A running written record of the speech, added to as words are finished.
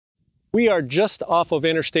We are just off of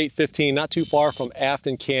Interstate 15, not too far from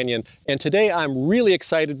Afton Canyon. And today I'm really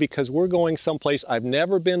excited because we're going someplace I've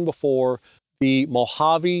never been before, the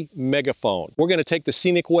Mojave Megaphone. We're gonna take the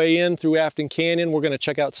scenic way in through Afton Canyon. We're gonna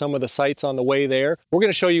check out some of the sights on the way there. We're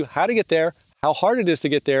gonna show you how to get there, how hard it is to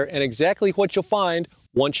get there, and exactly what you'll find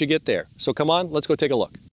once you get there. So come on, let's go take a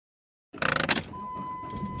look.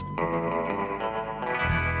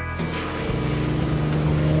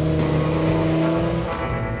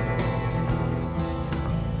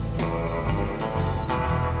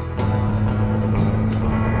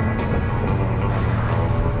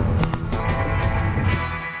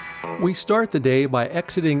 We start the day by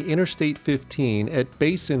exiting Interstate 15 at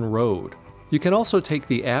Basin Road. You can also take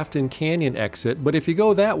the Afton Canyon exit, but if you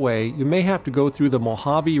go that way, you may have to go through the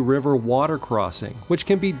Mojave River water crossing, which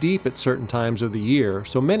can be deep at certain times of the year,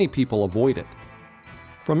 so many people avoid it.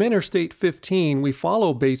 From Interstate 15, we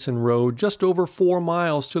follow Basin Road just over 4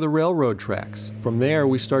 miles to the railroad tracks. From there,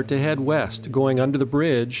 we start to head west, going under the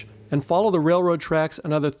bridge, and follow the railroad tracks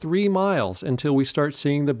another 3 miles until we start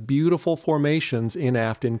seeing the beautiful formations in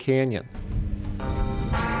Afton Canyon.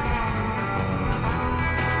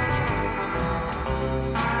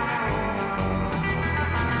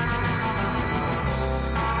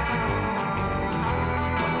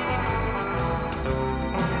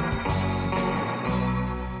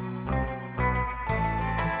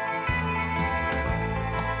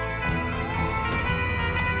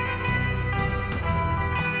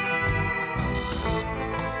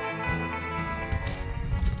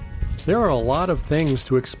 There are a lot of things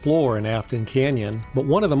to explore in Afton Canyon, but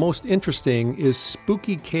one of the most interesting is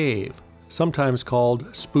Spooky Cave, sometimes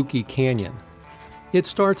called Spooky Canyon. It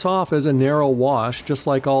starts off as a narrow wash just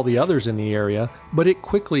like all the others in the area, but it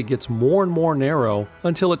quickly gets more and more narrow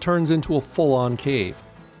until it turns into a full-on cave.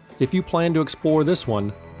 If you plan to explore this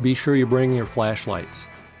one, be sure you bring your flashlights.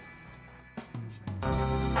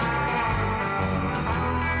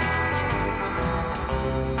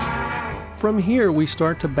 From here, we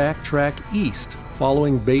start to backtrack east,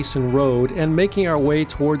 following Basin Road and making our way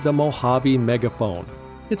toward the Mojave Megaphone.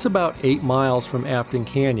 It's about 8 miles from Afton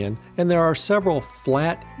Canyon, and there are several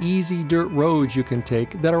flat, easy dirt roads you can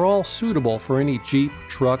take that are all suitable for any Jeep,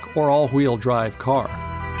 truck, or all-wheel drive car.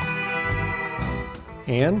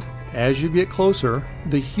 And as you get closer,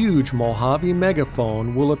 the huge Mojave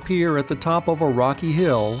Megaphone will appear at the top of a rocky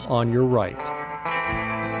hill on your right.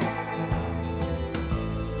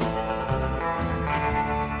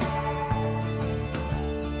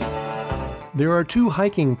 There are 2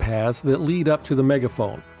 hiking paths that lead up to the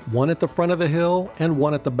Megaphone, one at the front of the hill and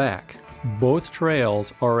one at the back. Both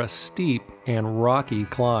trails are a steep and rocky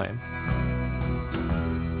climb.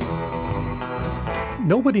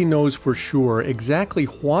 Nobody knows for sure exactly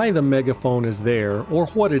why the Megaphone is there or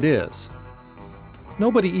what it is.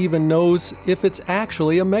 Nobody even knows if it's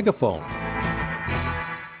actually a megaphone.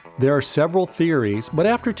 There are several theories, but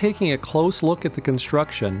after taking a close look at the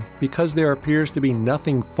construction, because there appears to be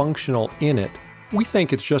nothing functional in it, we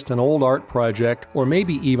think it's just an old art project or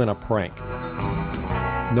maybe even a prank.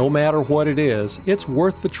 No matter what it is, it's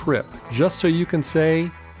worth the trip, just so you can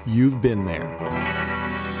say you've been there.